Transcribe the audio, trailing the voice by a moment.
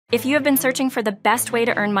If you have been searching for the best way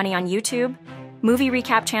to earn money on YouTube, movie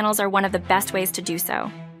recap channels are one of the best ways to do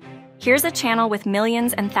so. Here's a channel with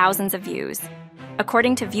millions and thousands of views.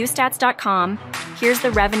 According to viewstats.com, here's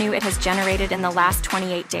the revenue it has generated in the last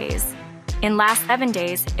 28 days. In last 7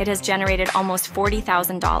 days, it has generated almost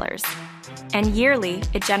 $40,000. And yearly,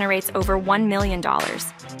 it generates over $1 million.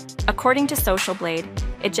 According to Social Blade,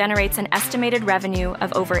 it generates an estimated revenue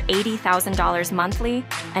of over $80,000 monthly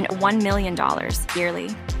and $1 million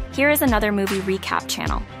yearly. Here is another movie recap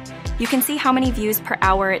channel. You can see how many views per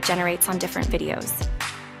hour it generates on different videos.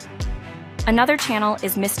 Another channel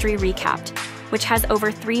is Mystery Recapped, which has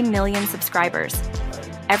over 3 million subscribers.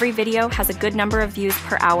 Every video has a good number of views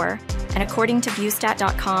per hour, and according to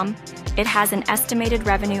viewstat.com, it has an estimated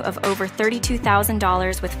revenue of over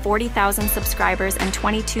 $32,000 with 40,000 subscribers and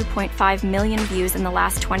 22.5 million views in the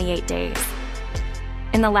last 28 days.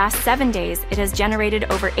 In the last 7 days, it has generated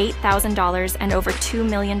over $8,000 and over $2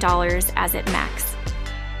 million as it max.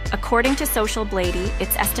 According to Social Blade,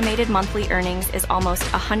 its estimated monthly earnings is almost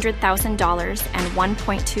 $100,000 and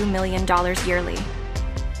 $1.2 million yearly.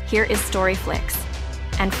 Here is Storyflix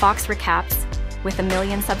and Fox Recaps with 1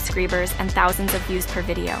 million subscribers and thousands of views per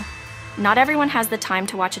video. Not everyone has the time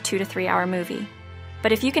to watch a 2 to 3 hour movie,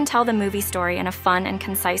 but if you can tell the movie story in a fun and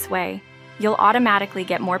concise way, you'll automatically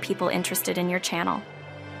get more people interested in your channel.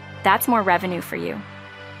 That's more revenue for you.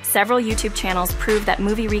 Several YouTube channels prove that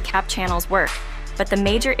movie recap channels work, but the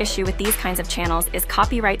major issue with these kinds of channels is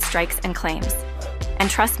copyright strikes and claims. And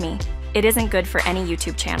trust me, it isn't good for any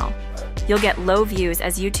YouTube channel. You'll get low views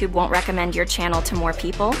as YouTube won't recommend your channel to more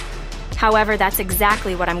people. However, that's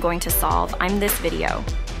exactly what I'm going to solve in this video.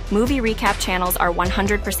 Movie recap channels are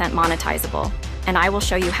 100% monetizable, and I will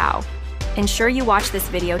show you how. Ensure you watch this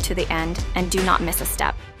video to the end and do not miss a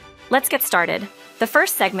step. Let's get started. The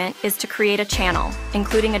first segment is to create a channel,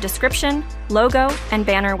 including a description, logo, and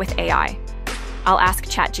banner with AI. I'll ask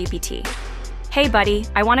ChatGPT. Hey buddy,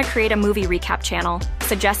 I want to create a movie recap channel.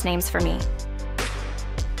 Suggest names for me.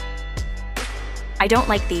 I don't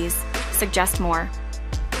like these. Suggest more.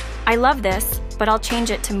 I love this, but I'll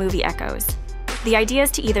change it to Movie Echoes. The idea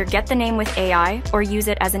is to either get the name with AI or use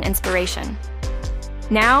it as an inspiration.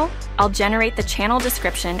 Now, I'll generate the channel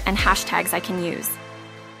description and hashtags I can use.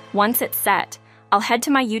 Once it's set, I'll head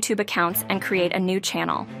to my YouTube accounts and create a new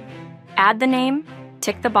channel. Add the name,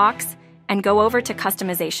 tick the box, and go over to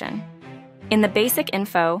customization. In the basic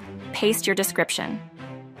info, paste your description.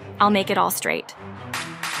 I'll make it all straight.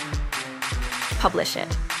 Publish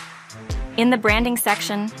it. In the branding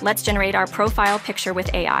section, let's generate our profile picture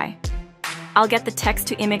with AI. I'll get the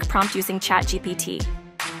text-to-image prompt using ChatGPT.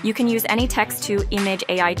 You can use any text-to-image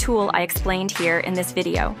AI tool I explained here in this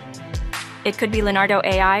video. It could be Leonardo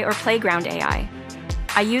AI or Playground AI.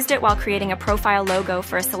 I used it while creating a profile logo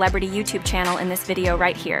for a celebrity YouTube channel in this video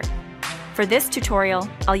right here. For this tutorial,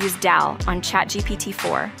 I'll use dall-e on ChatGPT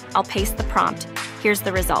 4. I'll paste the prompt. Here's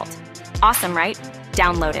the result. Awesome, right?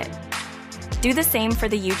 Download it. Do the same for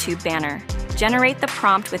the YouTube banner. Generate the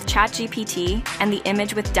prompt with ChatGPT and the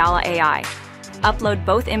image with dall-e AI. Upload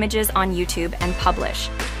both images on YouTube and publish.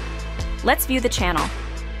 Let's view the channel.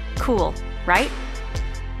 Cool, right?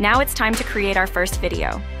 Now it's time to create our first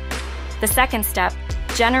video. The second step,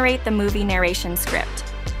 generate the movie narration script.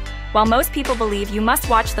 While most people believe you must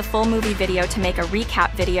watch the full movie video to make a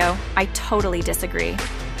recap video, I totally disagree.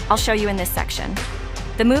 I'll show you in this section.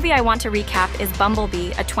 The movie I want to recap is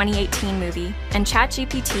Bumblebee, a 2018 movie, and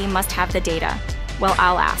ChatGPT must have the data. Well,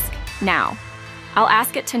 I'll ask. Now, I'll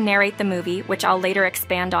ask it to narrate the movie, which I'll later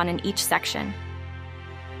expand on in each section.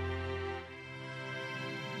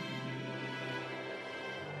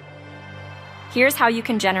 Here's how you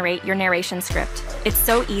can generate your narration script. It's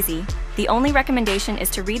so easy. The only recommendation is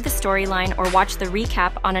to read the storyline or watch the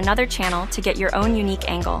recap on another channel to get your own unique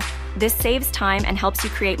angle. This saves time and helps you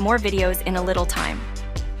create more videos in a little time.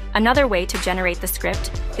 Another way to generate the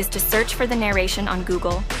script is to search for the narration on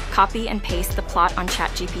Google, copy and paste the plot on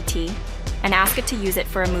ChatGPT, and ask it to use it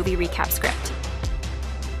for a movie recap script.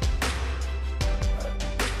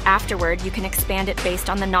 Afterward, you can expand it based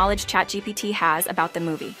on the knowledge ChatGPT has about the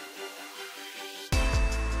movie.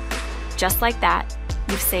 Just like that,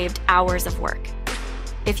 you've saved hours of work.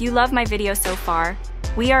 If you love my video so far,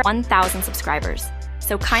 we are 1,000 subscribers,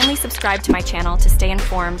 so kindly subscribe to my channel to stay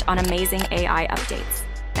informed on amazing AI updates.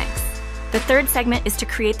 Thanks. The third segment is to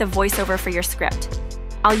create the voiceover for your script.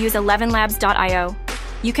 I'll use 11labs.io.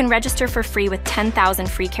 You can register for free with 10,000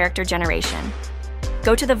 free character generation.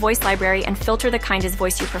 Go to the voice library and filter the kind of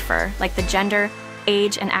voice you prefer, like the gender,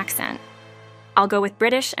 age, and accent. I'll go with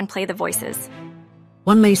British and play the voices.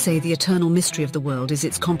 One may say the eternal mystery of the world is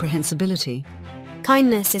its comprehensibility.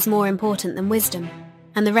 Kindness is more important than wisdom.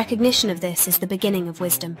 and the recognition of this is the beginning of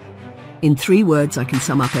wisdom. In 3 words, I can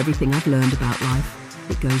sum up everything I've learned about life.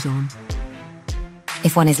 It goes on.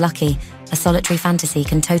 If one is lucky, a solitary fantasy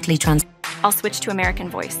can totally I'll switch to American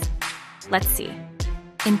voice. Let's see.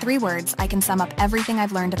 In 3 words, I can sum up everything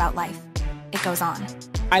I've learned about life. It goes on.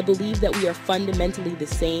 I believe that we are fundamentally the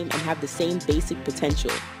same and have the same basic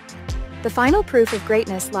potential. The final proof of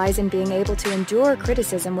greatness lies in being able to endure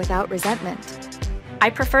criticism without resentment. I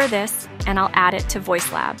prefer this, and I'll add it to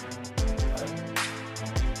Voice Lab.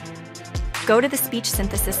 Go to the speech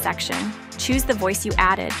synthesis section, choose the voice you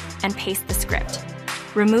added, and paste the script.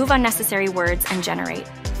 Remove unnecessary words and generate.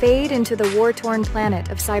 Fade into the war-torn planet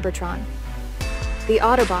of Cybertron. The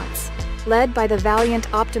Autobots, led by the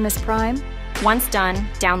valiant Optimus Prime. Once done,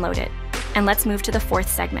 download it. And let's move to the 4th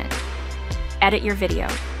segment. Edit your video.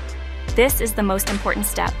 This is the most important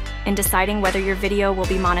step in deciding whether your video will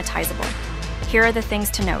be monetizable. Here are the things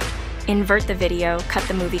to note. Invert the video, cut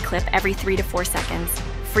the movie clip every 3 to 4 seconds,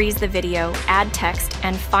 freeze the video, add text,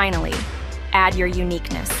 and finally, add your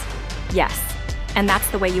uniqueness. Yes, and that's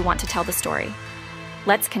the way you want to tell the story.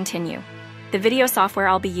 Let's continue. The video software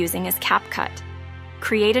I'll be using is CapCut.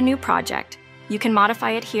 Create a new project. You can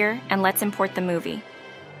modify it here, and let's import the movie.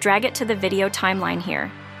 Drag it to the video timeline here.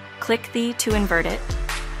 Click the to invert it,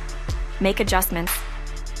 make adjustments,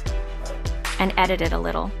 and edit it a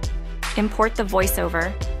little. Import the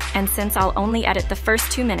voiceover, and since I'll only edit the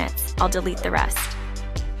first 2 minutes, I'll delete the rest.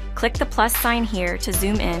 Click the plus sign here to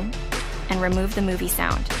zoom in and remove the movie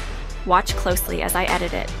sound. Watch closely as I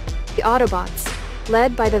edit it. The Autobots,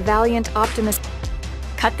 led by the valiant Optimus.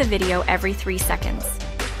 Cut the video every 3 seconds.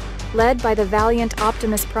 Led by the valiant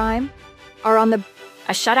Optimus Prime, are on the.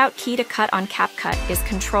 A shutout key to cut on CapCut is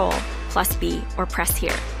Ctrl plus B or press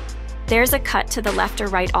here. There's a cut to the left or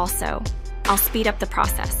right also. I'll speed up the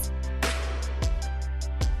process.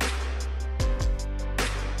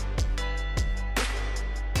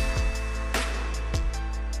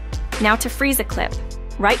 Now to freeze a clip,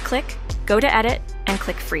 right-click, go to Edit, and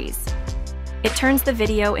click Freeze. It turns the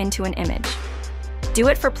video into an image. Do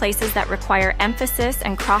it for places that require emphasis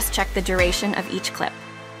and cross-check the duration of each clip.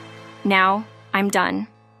 Now, I'm done.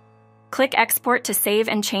 Click Export to save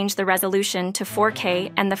and change the resolution to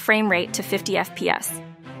 4K and the frame rate to 50 FPS.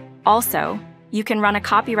 Also, you can run a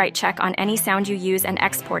copyright check on any sound you use and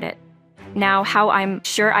export it. Now, how I'm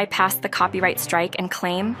sure I passed the copyright strike and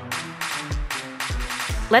claim?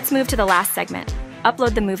 Let's move to the last segment,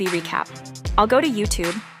 upload the movie recap. I'll go to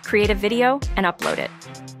YouTube, create a video, and upload it.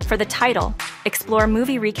 For the title, explore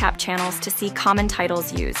movie recap channels to see common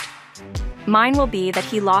titles used. Mine will be that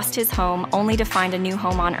he lost his home only to find a new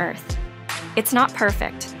home on Earth. It's not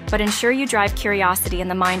perfect, but ensure you drive curiosity in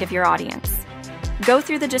the mind of your audience. Go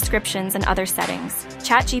through the descriptions and other settings.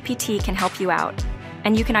 ChatGPT can help you out,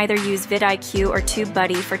 and you can either use vidIQ or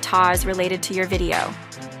TubeBuddy for TAs related to your video.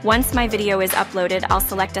 Once my video is uploaded, I'll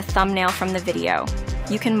select a thumbnail from the video.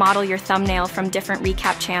 You can model your thumbnail from different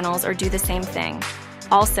recap channels or do the same thing.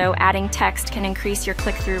 Also, adding text can increase your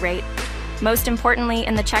click-through rate. Most importantly,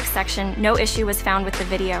 in the check section, no issue was found with the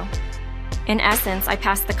video. In essence, I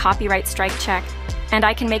passed the copyright strike check, and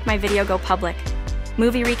I can make my video go public.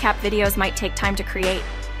 Movie recap videos might take time to create,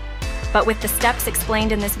 but with the steps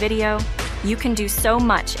explained in this video, you can do so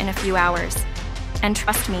much in a few hours. And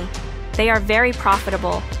trust me, they are very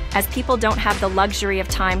profitable, as people don't have the luxury of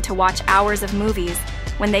time to watch hours of movies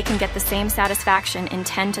when they can get the same satisfaction in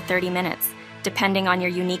 10 to 30 minutes, depending on your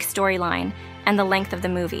unique storyline and the length of the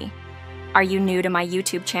movie. Are you new to my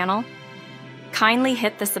YouTube channel? Kindly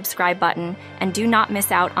hit the subscribe button and do not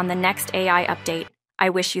miss out on the next AI update. I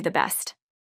wish you the best.